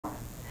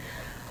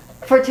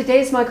For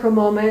today's micro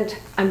moment,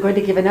 I'm going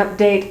to give an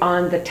update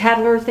on the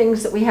Tattler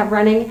things that we have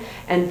running,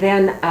 and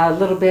then a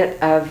little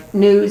bit of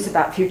news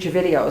about future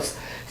videos.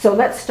 So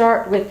let's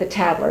start with the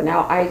Tattler.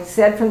 Now, I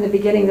said from the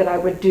beginning that I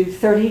would do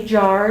 30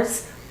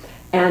 jars,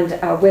 and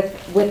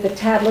with the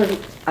Tattler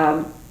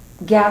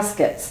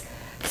gaskets.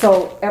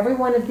 So every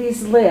one of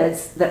these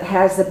lids that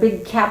has a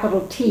big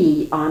capital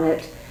T on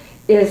it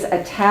is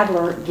a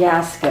Tattler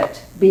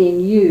gasket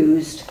being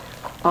used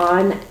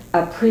on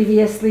a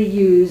previously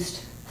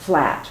used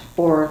flat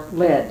or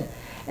lid.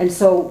 And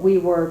so we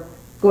were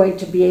going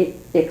to be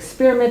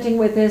experimenting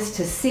with this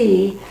to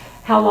see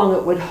how long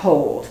it would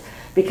hold,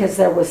 because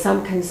there was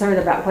some concern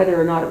about whether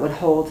or not it would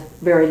hold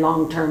very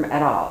long term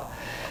at all.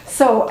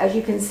 So as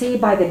you can see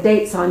by the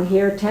dates on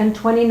here,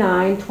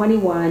 10/29,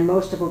 21,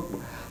 most of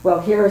them,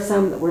 well, here are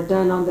some that were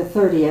done on the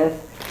 30th,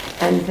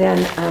 and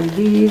then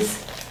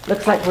these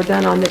looks like we're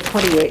done on the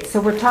 28th. So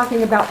we're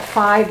talking about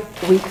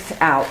 5 weeks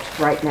out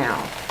right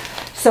now.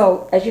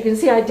 So as you can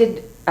see, I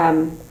did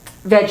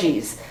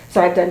veggies. So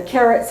I've done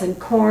carrots and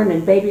corn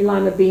and baby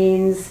lima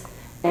beans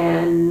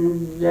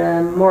and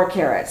more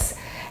carrots.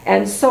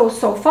 And so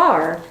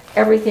far,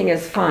 everything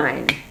is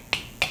fine.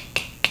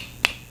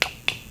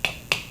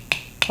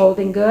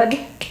 Holding good.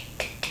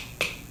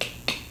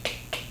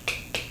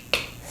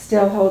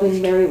 Still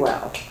holding very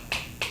well.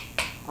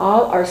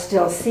 All are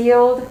still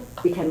sealed.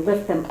 We can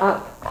lift them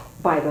up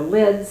by the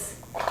lids.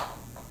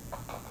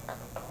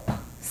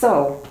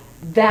 So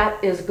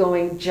that is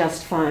going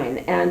just fine.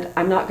 And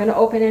I'm not going to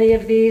open any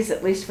of these,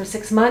 at least for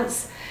 6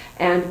 months,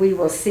 and we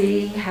will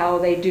see how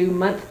they do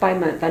month by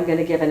month. I'm going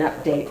to give an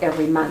update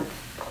every month.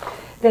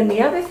 Then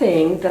the other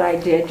thing that I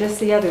did just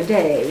the other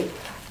day,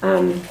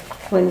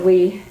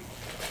 when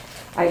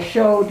I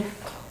showed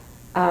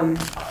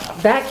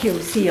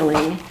vacuum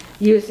sealing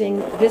using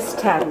this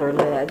Tattler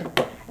lid,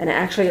 and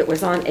actually it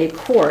was on a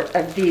quart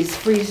of these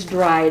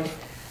freeze-dried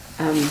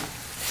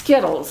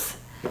Skittles.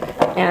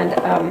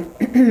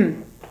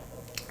 And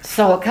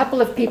so a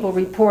couple of people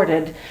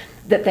reported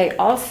that they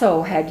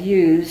also had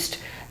used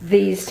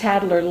these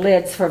Tattler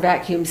lids for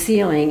vacuum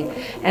sealing,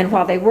 and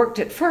while they worked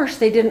at first,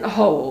 they didn't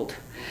hold.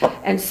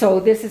 And so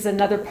this is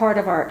another part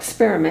of our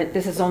experiment.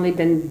 This has only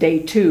been day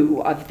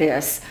 2 of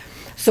this.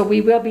 So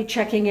we will be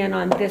checking in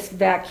on this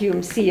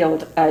vacuum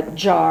sealed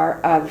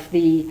jar of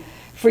the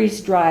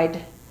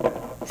freeze-dried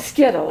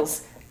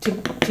Skittles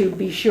to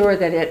be sure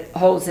that it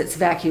holds its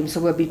vacuum, so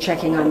we'll be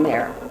checking on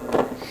there.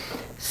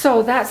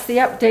 So that's the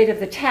update of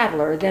the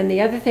Tattler. Then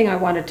the other thing I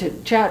wanted to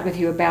chat with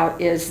you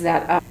about is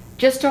that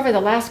just over the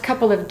last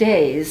couple of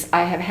days,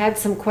 I have had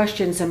some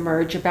questions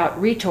emerge about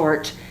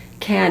retort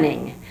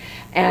canning.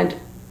 And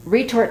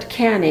retort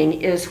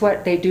canning is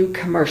what they do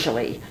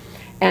commercially.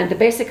 And the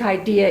basic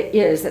idea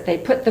is that they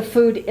put the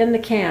food in the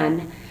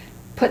can,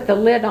 put the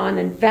lid on,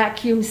 and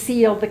vacuum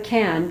seal the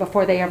can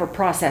before they ever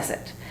process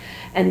it.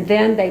 And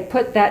then they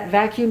put that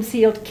vacuum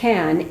sealed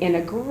can in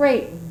a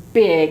great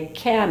big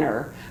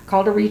canner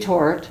called a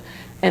retort,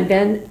 and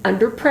then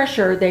under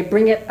pressure they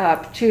bring it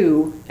up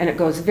to, and it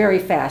goes very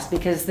fast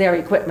because their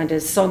equipment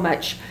is so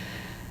much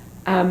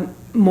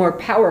more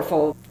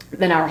powerful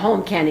than our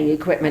home canning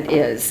equipment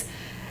is.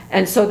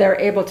 And so they're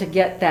able to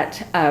get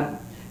that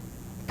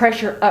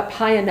pressure up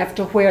high enough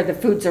to where the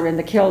foods are in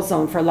the kill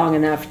zone for long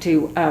enough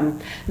to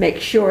make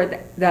sure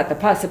that the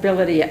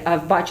possibility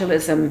of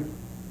botulism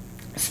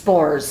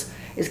spores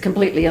is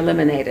completely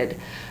eliminated.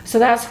 So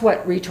that's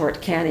what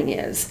retort canning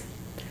is.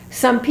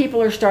 Some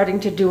people are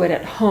starting to do it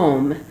at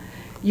home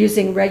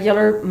using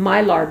regular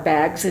Mylar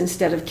bags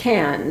instead of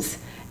cans,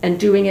 and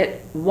doing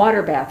it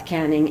water bath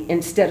canning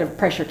instead of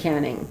pressure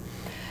canning.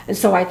 And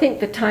so I think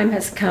the time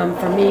has come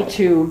for me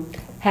to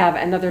have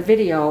another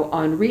video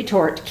on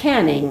retort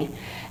canning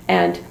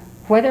and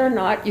whether or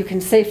not you can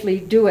safely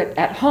do it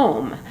at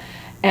home.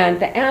 And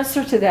the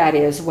answer to that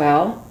is,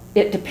 well,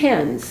 it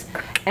depends.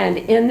 And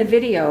in the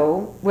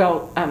video,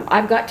 well,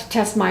 I've got to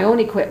test my own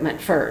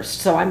equipment first.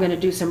 So I'm going to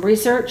do some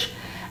research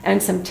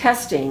and some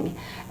testing.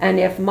 And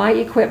if my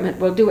equipment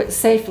will do it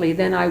safely,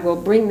 then I will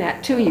bring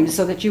that to you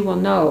so that you will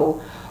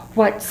know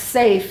what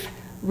safe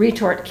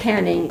retort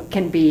canning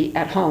can be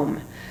at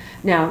home.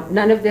 Now,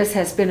 none of this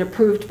has been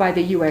approved by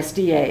the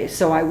USDA,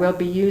 so I will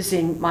be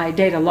using my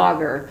data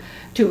logger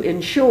to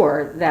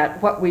ensure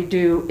that what we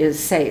do is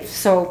safe.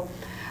 So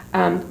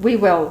we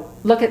will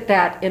look at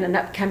that in an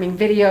upcoming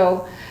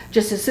video.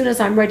 Just as soon as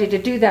I'm ready to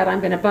do that, I'm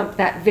going to bump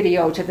that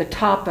video to the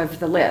top of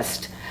the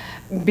list,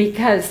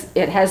 because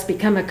it has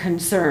become a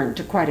concern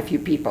to quite a few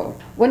people.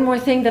 One more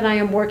thing that I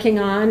am working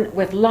on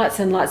with lots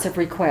and lots of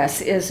requests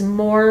is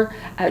more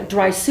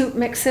dry soup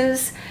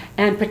mixes,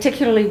 and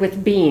particularly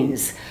with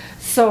beans.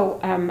 So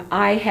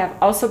I have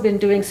also been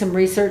doing some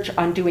research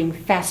on doing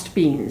fast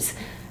beans.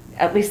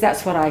 At least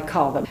that's what I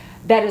call them.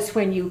 That is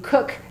when you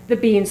cook the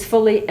beans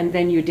fully and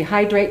then you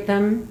dehydrate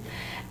them,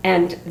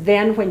 and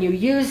then when you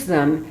use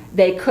them,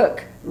 they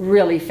cook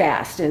really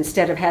fast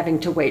instead of having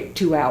to wait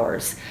 2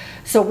 hours.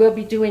 So we'll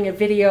be doing a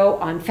video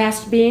on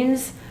fast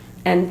beans,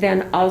 and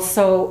then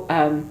also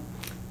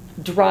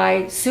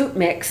dry soup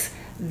mix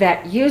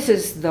that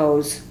uses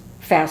those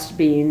fast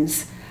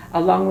beans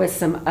along with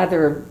some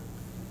other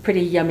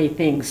pretty yummy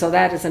things. So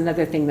that is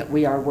another thing that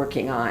we are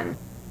working on.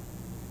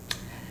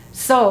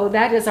 So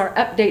that is our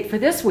update for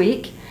this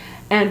week,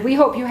 and we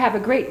hope you have a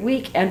great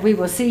week, and we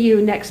will see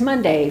you next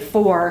Monday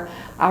for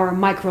our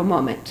micro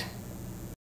moment.